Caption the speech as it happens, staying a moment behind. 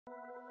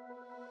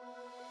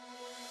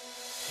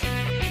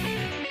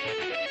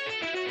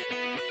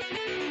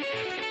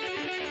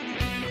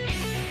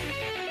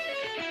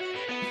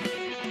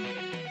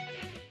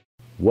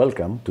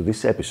Welcome to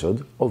this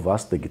episode of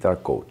Ask the Guitar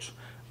Coach,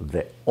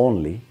 the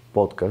only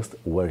podcast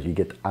where you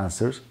get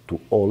answers to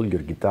all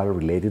your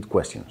guitar-related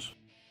questions.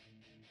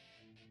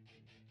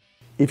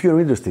 If you're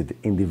interested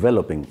in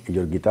developing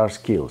your guitar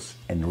skills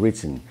and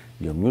reaching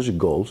your music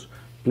goals,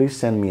 please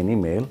send me an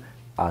email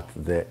at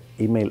the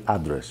email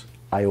address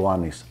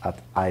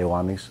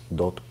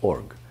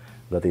ioannis@ioannis.org.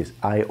 That is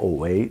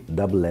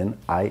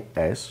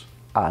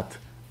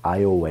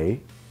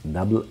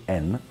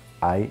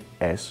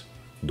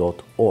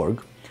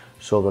ioannis@ioannis.org,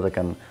 so that I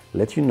can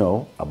let you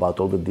know about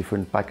all the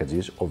different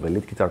packages of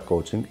elite guitar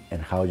coaching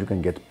and how you can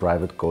get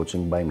private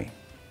coaching by me.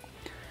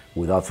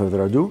 Without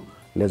further ado,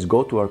 let's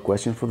go to our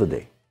question for the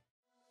day.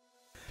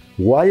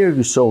 Why are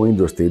you so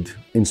interested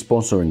in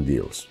sponsoring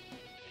deals?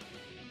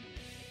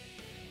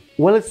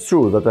 Well, it's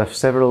true that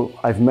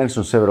I've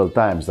mentioned several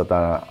times that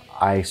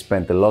I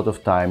spent a lot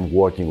of time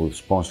working with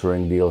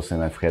sponsoring deals,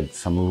 and I've had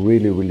some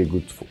really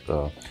good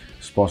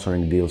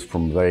sponsoring deals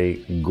from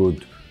very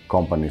good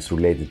companies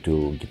related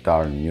to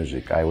guitar and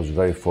music. I was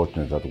very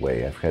fortunate that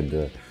way. I've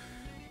had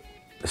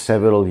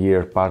several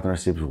year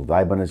partnerships with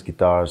Ibanez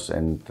guitars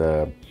and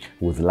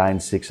with Line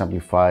 6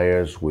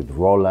 amplifiers, with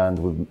Roland,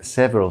 with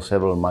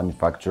several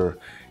manufacturers,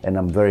 and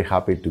I'm very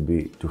happy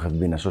to have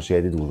been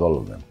associated with all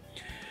of them.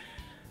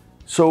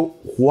 So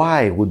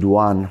why would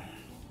one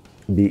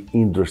be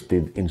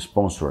interested in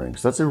sponsoring?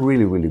 So that's a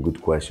really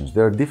good question.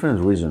 There are different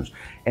reasons,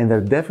 and there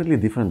are definitely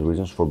different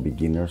reasons for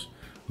beginners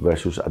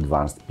versus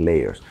advanced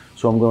players.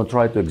 So I'm going to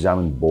try to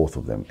examine both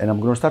of them, and I'm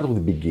going to start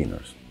with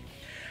beginners.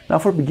 Now,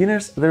 for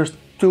beginners, there's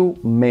two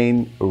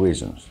main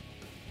reasons.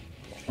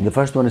 The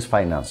first one is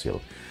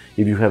financial.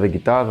 If you have a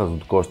guitar that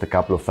would cost a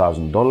couple of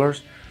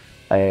 $1,000s,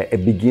 a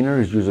beginner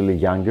is usually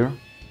younger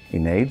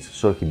in age,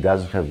 so he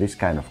doesn't have this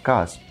kind of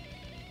cash.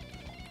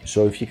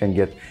 So if he can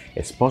get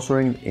a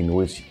sponsoring in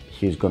which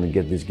he's going to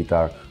get this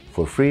guitar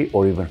for free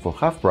or even for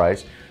half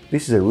price,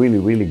 this is a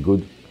really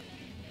good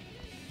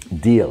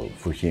deal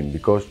for him,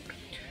 because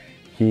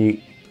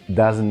he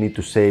doesn't need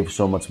to save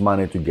so much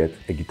money to get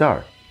a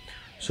guitar.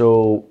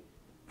 So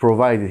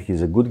provided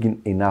he's a good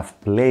enough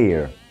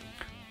player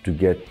to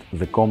get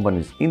the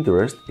company's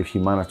interest, if he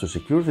managed to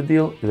secure the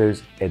deal, there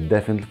is a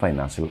definite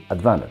financial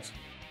advantage.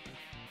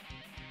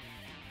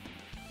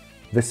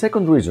 The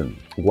second reason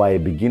why a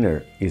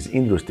beginner is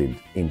interested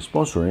in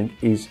sponsoring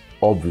is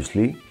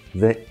obviously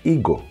the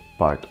ego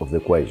part of the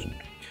equation.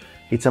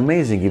 It's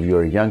amazing if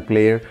you're a young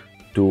player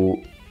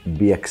to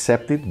be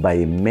accepted by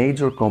a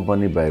major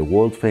company, by a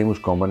world famous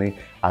company,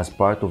 as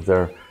part of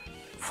their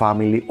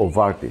family of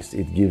artists.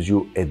 It gives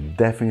you a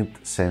definite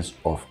sense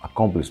of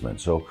accomplishment.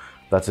 So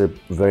that's a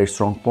very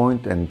strong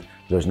point, and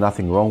there's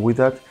nothing wrong with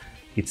that.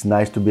 It's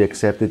nice to be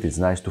accepted. It's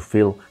nice to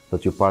feel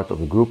that you're part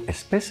of a group,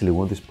 especially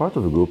when this part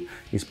of the group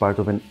is part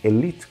of an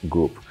elite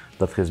group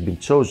that has been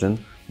chosen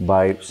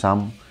by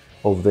some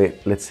of the,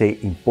 let's say,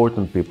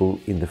 important people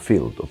in the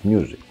field of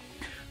music.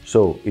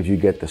 So if you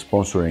get the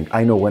sponsoring,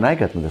 I know when I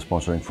got the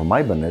sponsoring from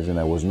Ibanez and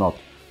I was not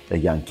a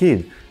young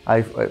kid,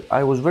 I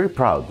was very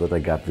proud that I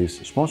got this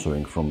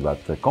sponsoring from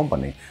that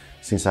company,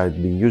 since I've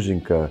been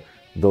using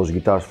those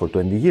guitars for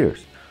 20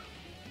 years.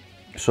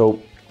 So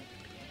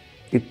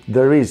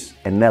there is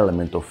an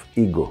element of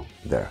ego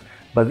there,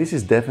 but this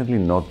is definitely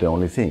not the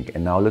only thing.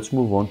 And now let's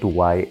move on to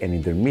why an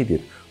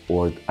intermediate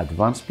or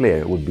advanced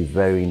player would be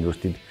very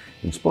interested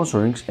in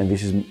sponsorings, and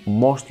this is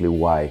mostly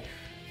why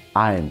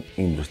I'm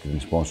interested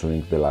in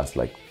sponsoring the last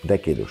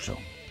decade or so.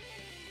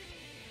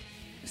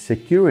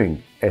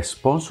 Securing a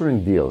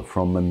sponsoring deal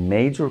from a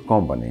major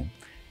company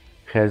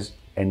has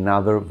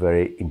another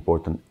very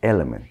important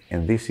element,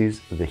 and this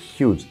is the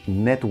huge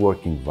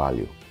networking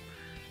value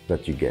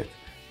that you get.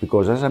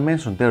 Because as I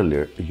mentioned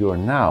earlier, you are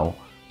now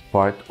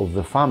part of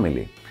the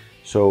family,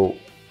 or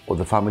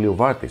the family of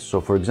artists. So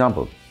for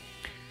example,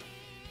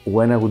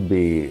 when I would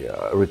be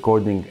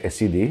recording a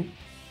CD,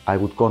 I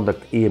would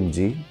contact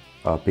EMG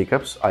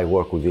pickups. I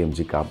work with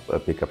EMG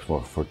pickups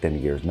for 10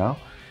 years now,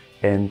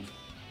 and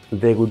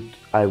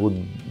I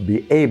would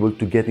be able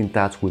to get in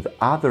touch with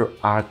other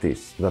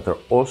artists that are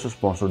also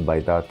sponsored by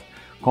that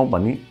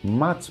company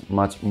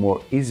much more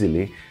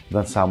easily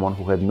than someone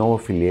who had no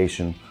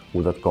affiliation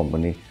with that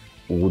company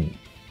would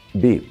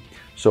be.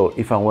 So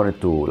if I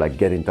wanted to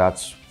get in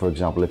touch, for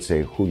example, let's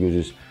say who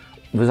uses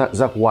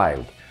Zakk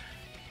Wylde,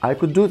 I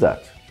could do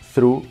that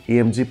through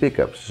EMG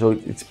pickups. So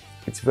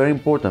it's very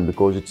important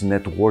because it's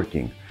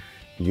networking.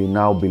 You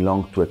now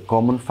belong to a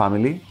common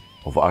family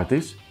of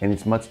artists, and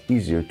it's much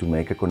easier to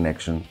make a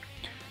connection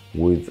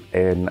with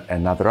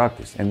another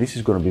artist. And this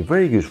is going to be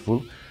very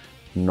useful,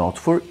 not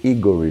for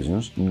ego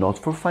reasons, not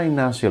for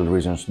financial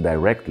reasons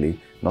directly,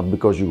 not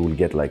because you will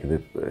get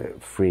the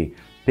free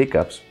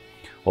pickups,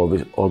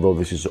 although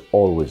this is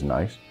always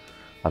nice.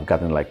 I've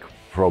gotten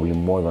probably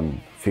more than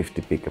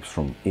 50 pickups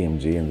from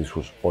EMG, and this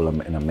was all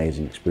an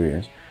amazing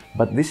experience.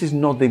 But this is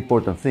not the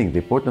important thing. The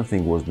important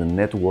thing was the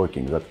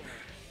networking, that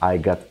I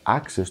got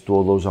access to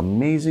all those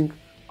amazing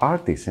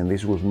artists, and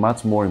this was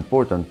much more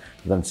important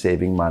than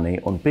saving money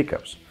on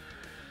pickups.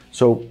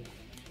 So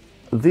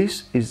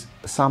this is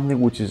something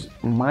which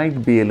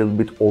might be a little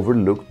bit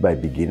overlooked by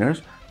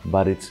beginners,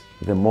 but it's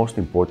the most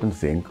important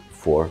thing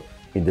for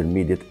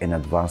intermediate and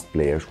advanced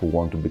players who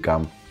want to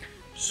become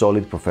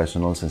solid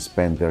professionals and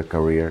spend their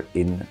career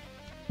in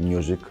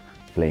music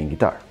playing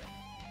guitar.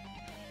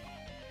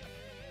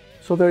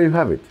 So there you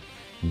have it.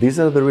 These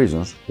are the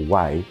reasons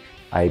why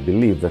I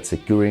believe that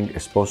securing a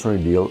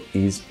sponsoring deal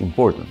is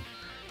important.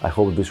 I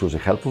hope this was a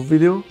helpful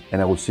video,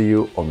 and I will see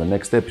you on the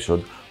next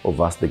episode of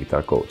Ask the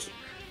Guitar Coach.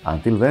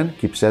 Until then,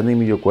 keep sending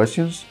me your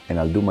questions and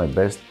I'll do my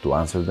best to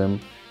answer them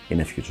in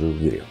a future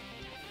video.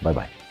 Bye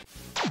bye.